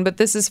beforehand, but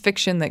this is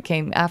fiction that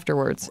came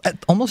afterwards.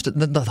 Almost at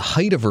the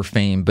height of her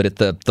fame, but at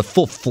the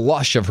full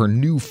flush of her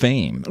new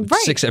fame.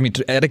 Right.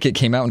 Etiquette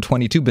came out in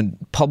 22, been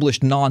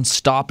published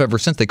nonstop ever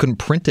since. They couldn't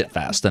print it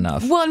fast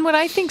enough. Well, and what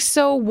I think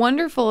so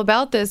wonderful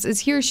about this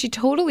is here she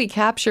totally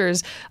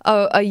captures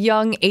a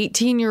young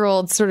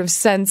 18-year-old sort of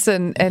sense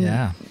and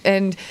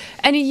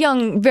a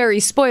young, very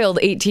spoiled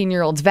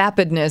 18-year-old's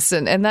vapidness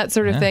and that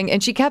sort of thing.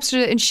 And she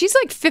captured it, and she's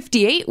like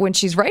 58 when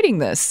she's writing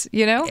this,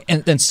 you know?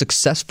 And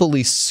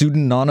successfully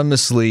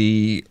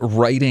pseudonymously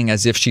writing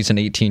as if she's an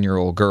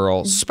 18-year-old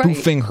girl,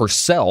 spoofing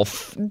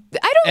herself.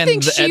 I don't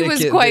think she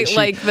was quite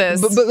like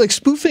this. But like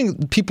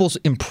spoofing people's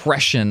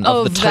impression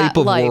of the type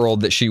of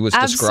world that she was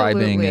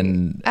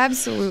describing.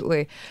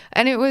 Absolutely.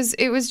 And it was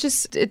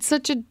just, it's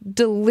such a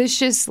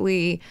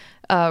deliciously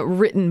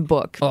written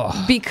book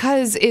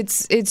because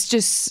it's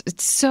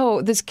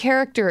so, this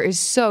character is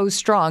so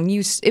strong.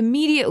 You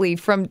immediately,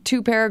 from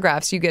 2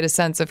 paragraphs, you get a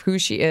sense of who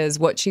she is,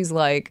 what she's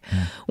like,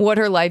 what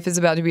her life is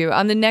about to be.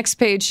 On the next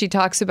page, she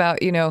talks about,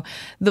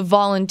 the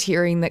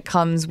volunteering that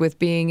comes with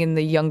being in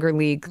the younger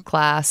league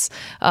class,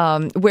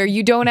 where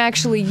you don't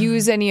actually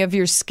use any of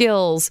your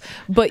skills,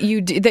 but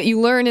that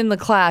you learn in the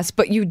class,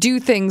 but you do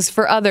things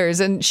for others.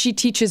 And she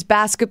teaches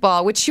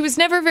basketball, which she was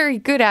never very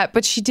good at,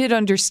 but she did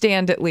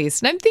understand at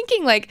least. And I'm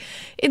thinking, like,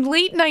 in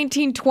late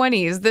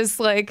 1920s, this,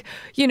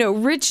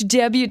 rich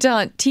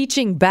debutante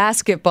teaching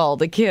basketball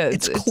to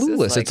kids. It's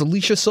Clueless. It's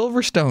Alicia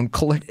Silverstone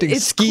collecting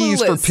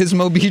skis for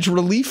Pismo Beach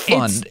Relief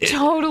Fund. It's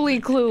totally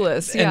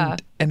Clueless, yeah.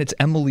 And it's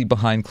Emily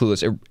behind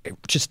Clueless.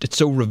 It's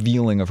so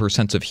revealing of her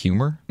sense of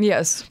humor.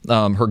 Yes.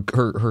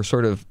 Her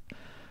sort of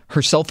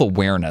her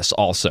self-awareness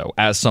also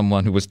as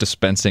someone who was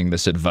dispensing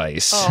this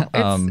advice.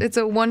 It's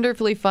a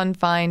wonderfully fun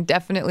find.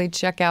 Definitely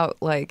check out,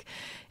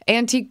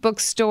 antique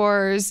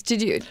bookstores.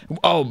 Did you?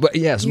 Oh, but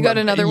yes. You got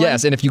another one?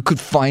 Yes, and if you could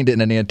find it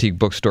in an antique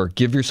bookstore,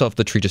 give yourself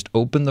the treat. Just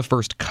open the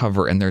first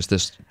cover, and there's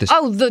this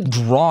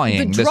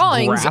drawing. The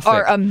drawings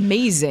are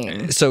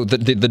amazing. So the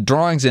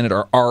drawings in it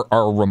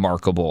are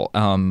remarkable.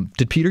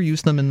 Did Peter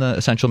use them in the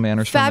Essential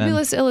Manners for Men?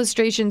 Fabulous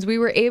illustrations. We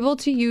were able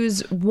to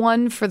use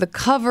one for the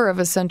cover of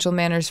Essential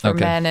Manners for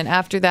Men, and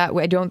after that,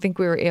 I don't think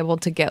we were able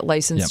to get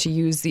licensed to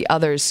use the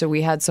others, so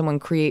we had someone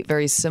create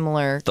very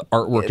similar. The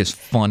artwork is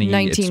funny.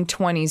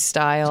 1920s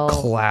style.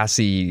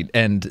 Classy,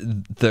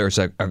 and there's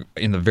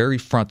in the very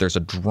front there's a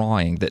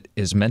drawing that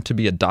is meant to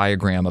be a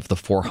diagram of the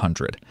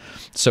 400.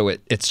 So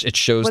it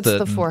shows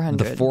the 400.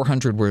 The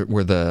 400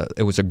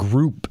 it was a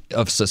group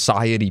of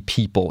society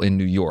people in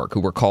New York who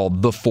were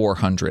called the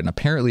 400, and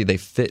apparently they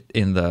fit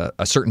in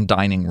a certain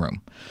dining room.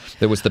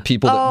 There was the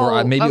people that were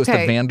it was the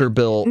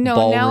Vanderbilt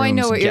ballroom's now I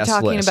know what you're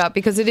talking list. about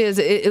because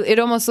it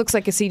almost looks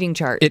like a seating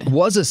chart. It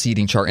was a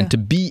seating chart, and to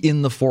be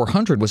in the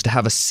 400 was to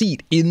have a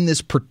seat in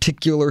this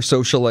particular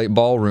socialite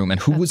ballroom. ballroom and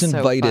who was That's so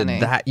invited funny.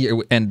 that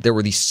year. And there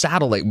were these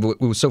satellite.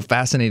 It was so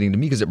fascinating to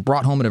me because it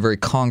brought home in a very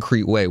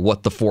concrete way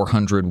what the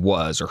 400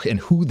 was and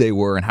who they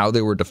were and how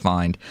they were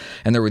defined.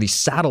 And there were these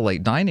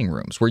satellite dining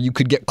rooms where you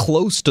could get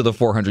close to the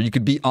 400. You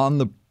could be on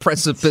the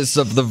precipice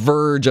of the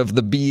verge of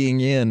the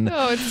being in.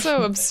 Oh, it's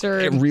so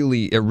absurd. It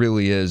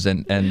really is.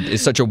 And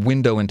it's such a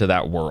window into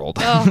that world.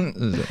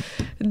 Oh.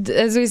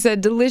 As we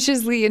said,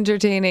 deliciously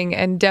entertaining,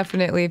 and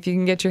definitely, if you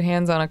can get your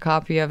hands on a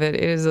copy of it,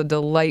 it is a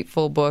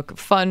delightful book,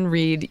 fun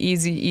read,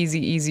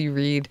 easy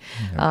read.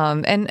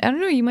 And I don't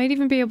know, you might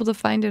even be able to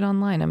find it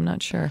online. I'm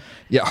not sure.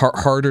 Yeah,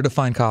 harder to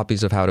find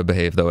copies of How to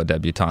Behave, though, a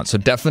debutante. So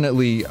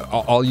definitely,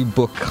 all you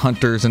book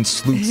hunters and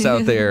sleuths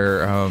out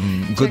there,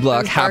 good Check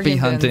luck, those happy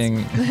bargain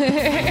hunting.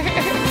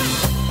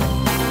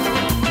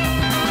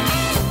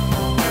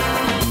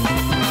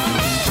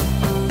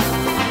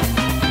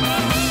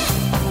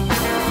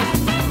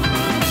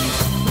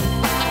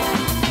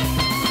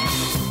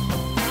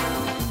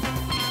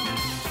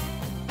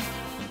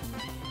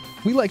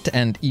 We like to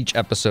end each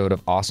episode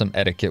of Awesome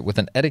Etiquette with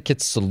an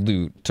etiquette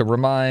salute to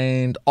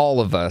remind all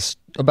of us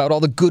about all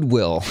the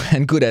goodwill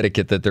and good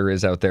etiquette that there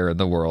is out there in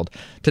the world.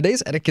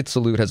 Today's etiquette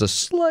salute has a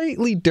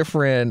slightly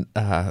different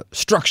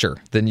structure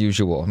than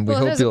usual. And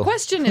Well, it has a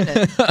question in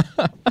it.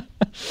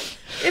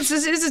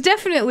 It's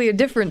definitely a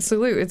different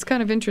salute. It's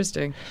kind of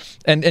interesting.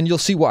 And you'll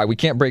see why. We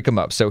can't break them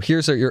up. So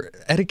here's your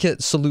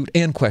etiquette salute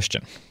and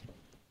question.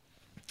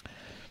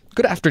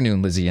 Good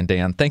afternoon, Lizzie and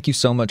Dan. Thank you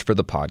so much for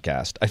the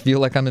podcast. I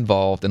feel like I'm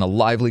involved in a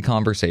lively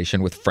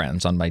conversation with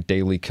friends on my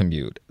daily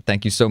commute.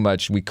 Thank you so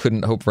much. We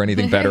couldn't hope for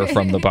anything better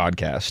from the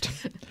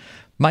podcast.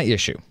 My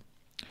issue.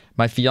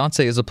 My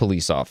fiancé is a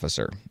police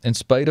officer. In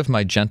spite of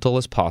my gentle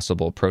as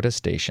possible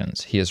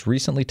protestations, he has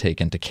recently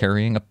taken to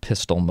carrying a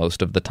pistol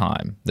most of the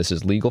time. This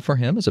is legal for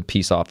him as a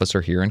peace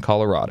officer here in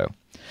Colorado.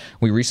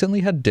 We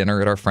recently had dinner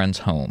at our friend's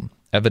home.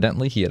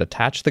 Evidently, he had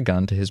attached the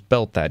gun to his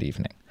belt that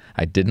evening.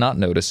 I did not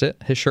notice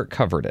it. His shirt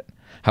covered it.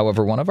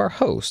 However, one of our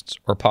hosts,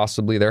 or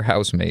possibly their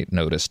housemate,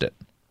 noticed it.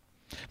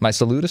 My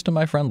salute is to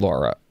my friend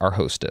Laura, our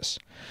hostess.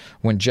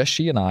 When just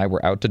she and I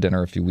were out to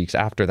dinner a few weeks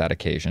after that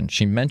occasion,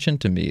 she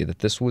mentioned to me that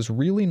this was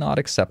really not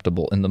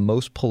acceptable in the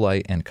most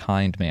polite and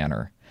kind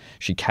manner.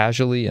 She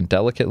casually and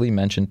delicately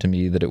mentioned to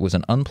me that it was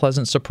an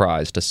unpleasant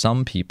surprise to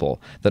some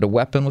people that a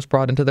weapon was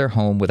brought into their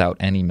home without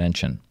any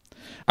mention.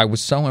 I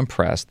was so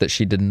impressed that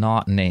she did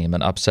not name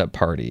an upset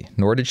party,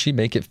 nor did she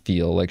make it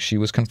feel like she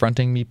was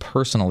confronting me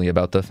personally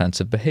about the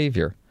offensive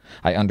behavior.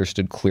 I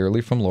understood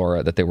clearly from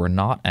Laura that they were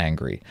not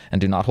angry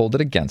and do not hold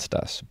it against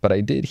us, but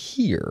I did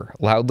hear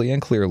loudly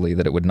and clearly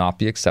that it would not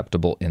be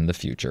acceptable in the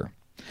future.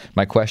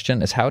 My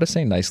question is how to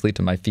say nicely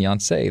to my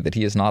fiancé that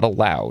he is not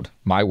allowed,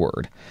 my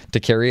word, to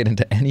carry it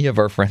into any of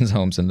our friends'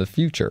 homes in the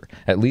future,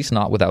 at least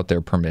not without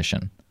their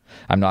permission.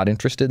 I'm not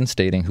interested in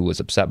stating who was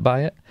upset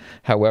by it.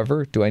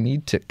 However, do I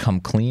need to come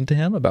clean to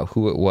him about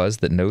who it was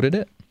that noted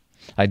it?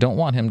 I don't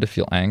want him to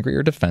feel angry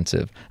or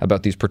defensive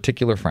about these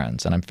particular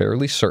friends, and I'm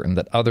fairly certain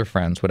that other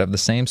friends would have the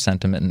same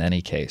sentiment in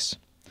any case.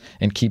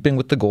 In keeping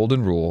with the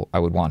golden rule, I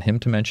would want him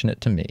to mention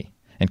it to me.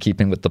 In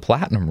keeping with the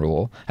platinum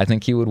rule, I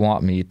think he would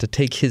want me to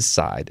take his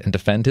side and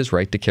defend his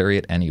right to carry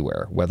it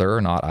anywhere, whether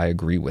or not I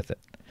agree with it.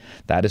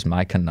 That is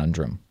my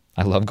conundrum.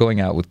 I love going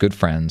out with good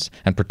friends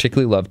and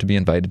particularly love to be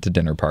invited to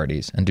dinner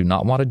parties and do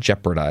not want to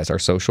jeopardize our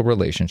social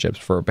relationships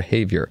for a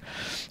behavior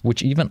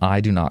which even I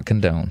do not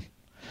condone.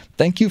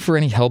 Thank you for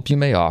any help you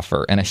may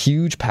offer, and a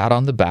huge pat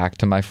on the back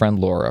to my friend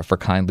Laura for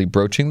kindly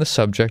broaching the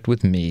subject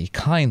with me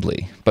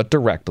kindly, but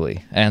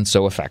directly, and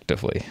so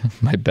effectively.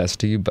 My best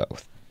to you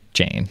both.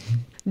 Jane.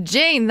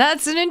 Jane,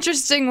 that's an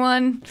interesting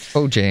one.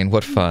 Oh, Jane,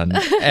 what fun.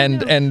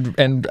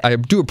 And I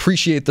do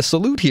appreciate the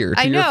salute here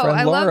to your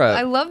friend Laura.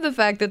 I love the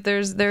fact that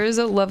there is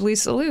a lovely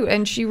salute,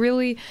 and she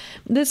really,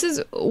 this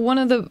is one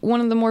of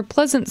the more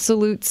pleasant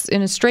salutes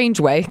in a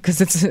strange way,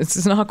 because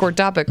it's an awkward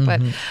topic,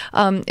 but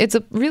it's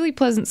a really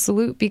pleasant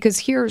salute because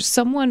here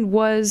someone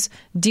was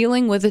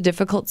dealing with a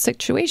difficult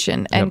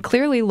situation, and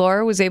clearly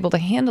Laura was able to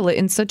handle it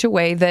in such a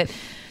way that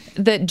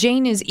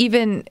Jane is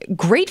even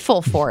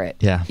grateful for it.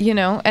 Yeah. You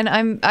know,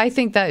 and I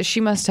think that she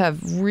must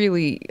have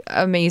really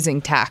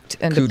amazing tact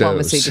and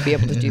diplomacy to be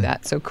able to do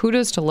that. So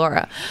kudos to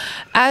Laura.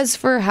 As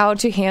for how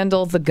to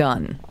handle the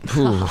gun.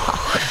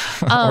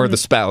 Or the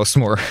spouse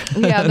more.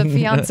 Yeah, the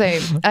fiance.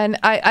 And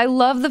I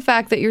love the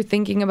fact that you're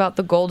thinking about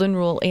the golden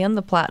rule and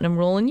the platinum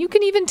rule. And you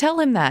can even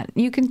tell him that.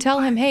 You can tell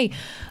him, hey,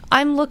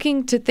 I'm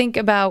looking to think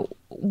about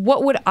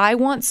what would I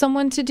want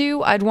someone to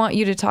do? I'd want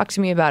you to talk to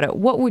me about it.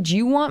 What would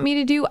you want me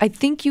to do? I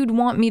think you'd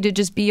want me to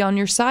just be on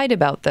your side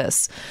about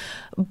this.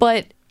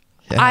 But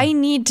I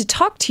need to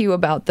talk to you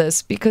about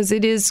this because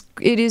it is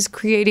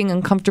creating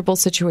uncomfortable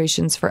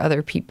situations for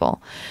other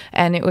people.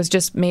 And it was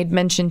just made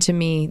mention to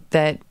me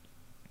that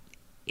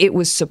it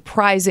was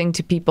surprising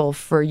to people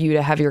for you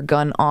to have your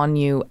gun on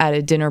you at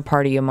a dinner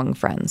party among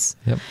friends.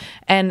 Yep.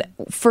 And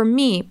for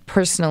me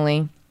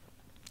personally,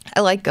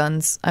 I like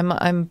guns. I'm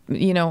on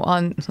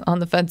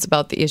the fence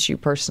about the issue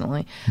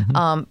personally,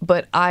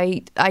 but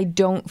I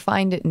don't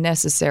find it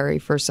necessary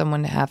for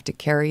someone to have to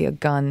carry a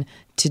gun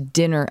to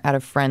dinner at a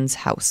friend's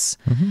house.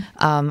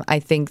 I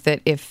think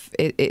that if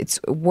it's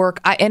work,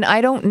 and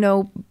I don't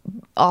know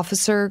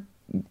officer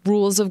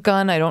rules of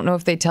gun. I don't know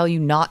if they tell you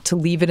not to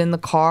leave it in the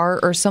car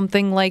or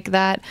something like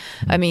that.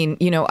 I mean,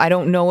 I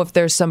don't know if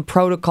there's some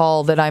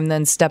protocol that I'm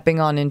then stepping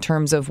on in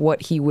terms of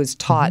what he was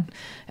taught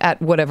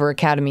at whatever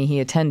academy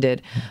he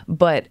attended.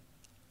 But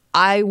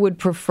I would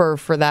prefer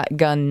for that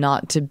gun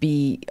not to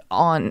be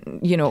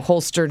on,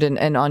 holstered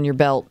and on your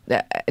belt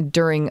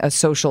during a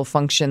social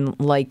function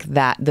like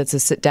that. That's a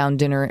sit-down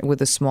dinner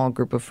with a small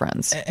group of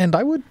friends. And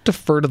I would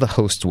defer to the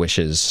host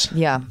wishes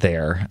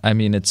there. I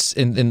mean, it's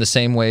in the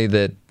same way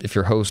that if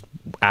your host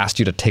asked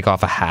you to take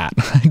off a hat,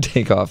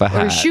 take off a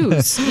hat. Or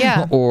shoes,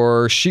 yeah.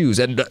 Or shoes.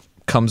 And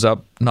comes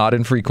up not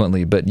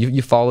infrequently, but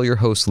you follow your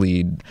host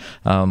lead.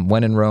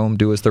 When in Rome,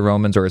 do as the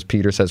Romans, or as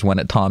Peter says, when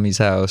at Tommy's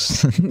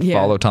house,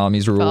 follow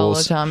Tommy's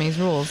rules. Follow Tommy's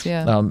rules,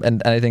 yeah.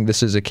 And I think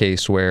this is a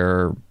case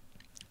where,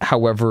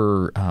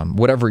 however,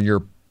 whatever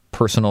your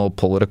personal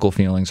political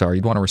feelings are,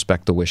 you'd want to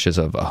respect the wishes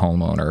of a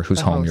homeowner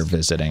whose home you're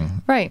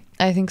visiting. Right.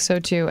 I think so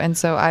too. And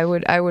so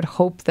I would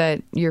hope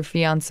that your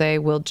fiance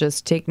will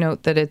just take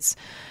note that it's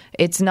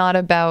not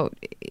about,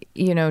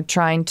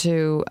 trying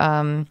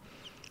to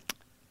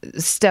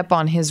step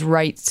on his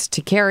rights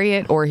to carry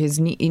it or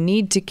his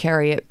need to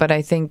carry it, but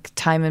I think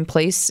time and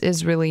place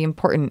is really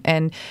important.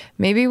 And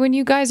maybe when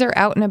you guys are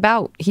out and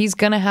about, he's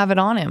going to have it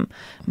on him.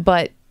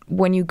 But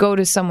when you go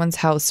to someone's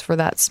house for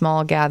that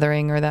small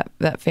gathering or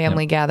that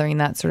family gathering,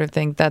 that sort of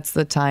thing, that's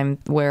the time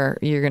where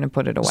you're going to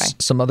put it away.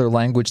 Some other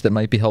language that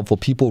might be helpful.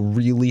 People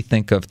really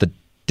think of the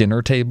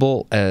dinner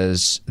table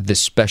as this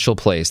special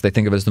place. They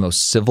think of it as the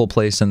most civil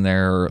place in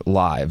their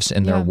lives,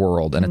 in their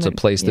world. And it's a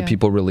place that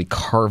people really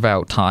carve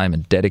out time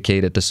and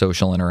dedicate it to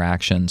social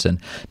interactions. And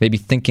maybe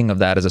thinking of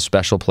that as a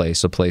special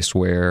place, a place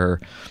where,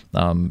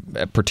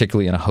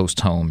 particularly in a host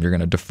home, you're going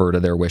to defer to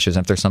their wishes.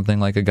 And if there's something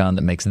like a gun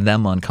that makes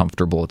them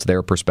uncomfortable, it's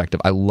their perspective.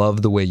 I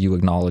love the way you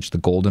acknowledge the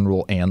golden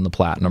rule and the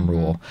platinum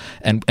rule,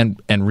 and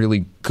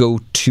really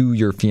go to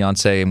your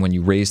fiance. And when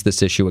you raise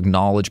this issue,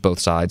 acknowledge both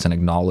sides and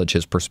acknowledge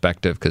his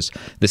perspective, because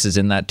this is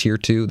in that tier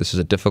 2. This is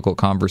a difficult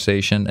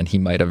conversation, and he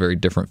might have very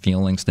different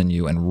feelings than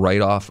you. And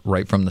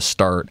right from the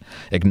start,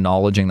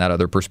 acknowledging that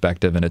other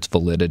perspective and its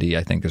validity,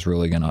 I think, is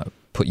really going to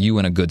put you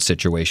in a good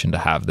situation to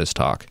have this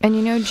talk.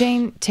 And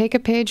Jane, take a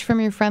page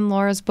from your friend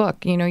Laura's book.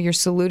 You're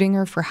saluting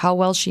her for how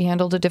well she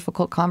handled a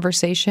difficult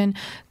conversation.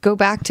 Go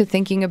back to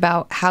thinking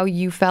about how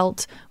you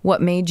felt, what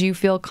made you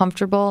feel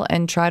comfortable,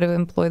 and try to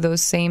employ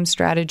those same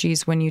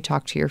strategies when you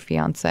talk to your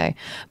fiance.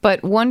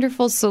 But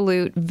wonderful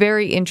salute,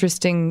 very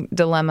interesting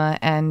dilemma,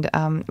 and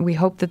we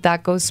hope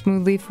that goes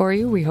smoothly for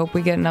you. We hope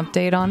we get an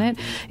update on it,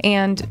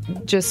 and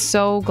just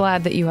so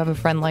glad that you have a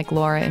friend like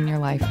Laura in your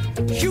life.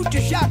 Shoot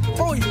your shot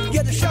before you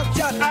get the shot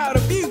out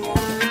of you.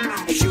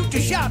 Shoot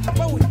your shot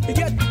before you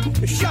get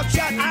the shot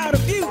out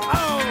of you.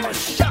 Oh,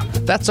 shot.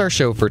 That's our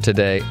show for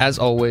today. As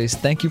always,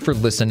 thank you for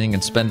listening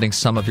and spending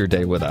some of your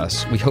day with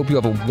us. We hope you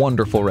have a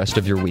wonderful rest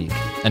of your week.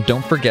 And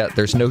don't forget,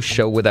 there's no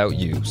show without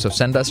you. So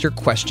send us your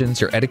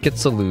questions, your etiquette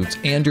salutes,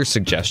 and your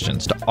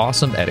suggestions to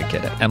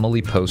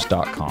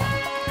awesomeetiquette@emilypost.com.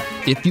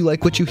 If you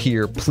like what you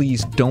hear,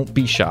 please don't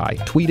be shy.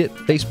 Tweet it,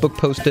 Facebook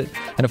post it,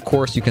 and of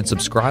course, you can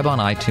subscribe on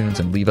iTunes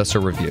and leave us a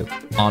review.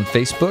 On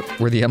Facebook,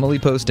 we're the Emily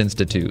Post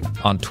Institute.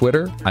 On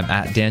Twitter, I'm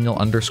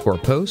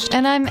 @Daniel_Post.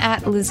 And I'm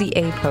 @Lizzie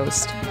A.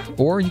 Post.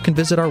 Or you can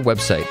visit our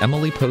website,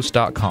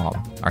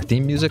 emilypost.com. Our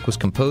theme music was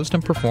composed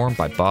and performed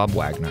by Bob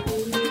Wagner.